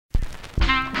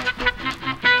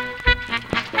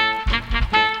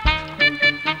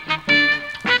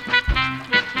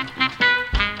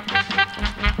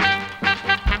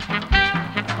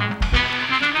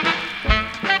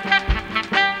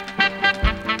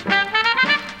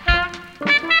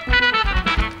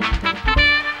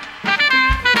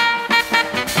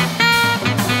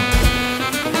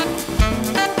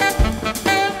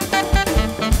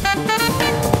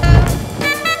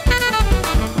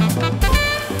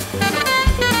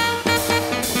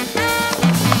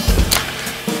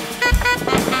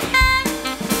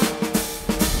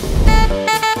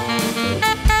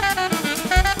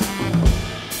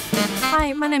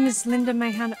is Linda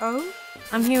Mayhan O.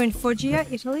 I'm here in Foggia,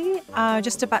 Italy,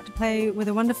 just about to play with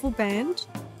a wonderful band.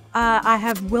 I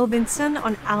have 𝑦𝒊𝒐𝒂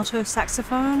on alto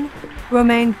saxophone,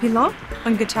 Romain Pilon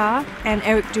on guitar, and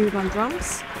Eric Dube on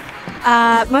drums.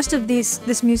 Most of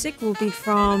this music will be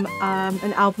from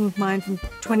an album of mine from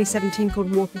 2017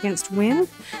 called Walk Against Wind,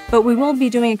 but we will be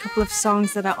doing a couple of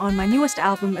songs that are on my newest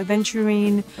album,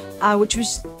 𝑨𝒐𝒗𝒊𝒆, which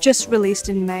was just released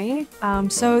in May.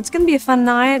 So it's going to be a fun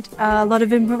night, a lot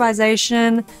of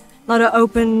improvisation, a lot of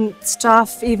open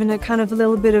stuff, even a kind of a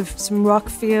little bit of some rock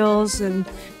feels, and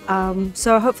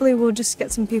so hopefully we'll just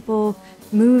get some people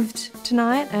moved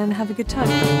tonight and have a good time.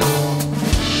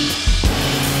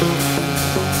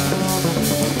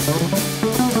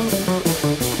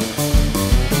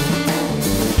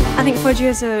 I think Foggia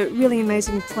is a really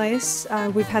amazing place.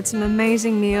 We've had some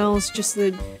amazing meals, just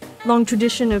the long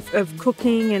tradition of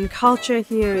cooking and culture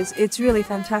here it's really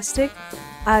fantastic.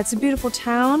 It's a beautiful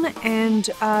town, and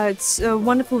it's a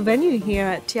wonderful venue here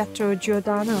at Teatro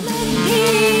Giordano.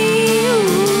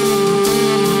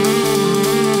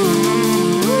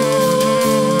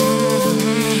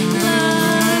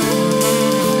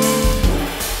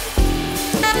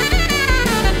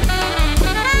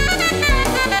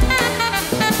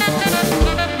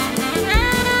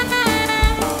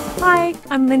 Hi,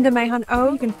 I'm Linda Mayhan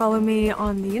O. You can follow me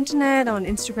on the internet, on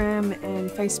Instagram and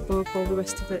Facebook, all the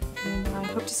rest of it, and I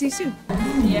hope to see you soon.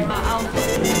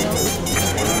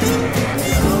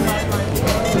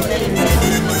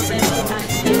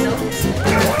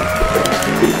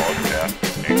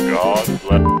 God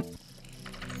bless.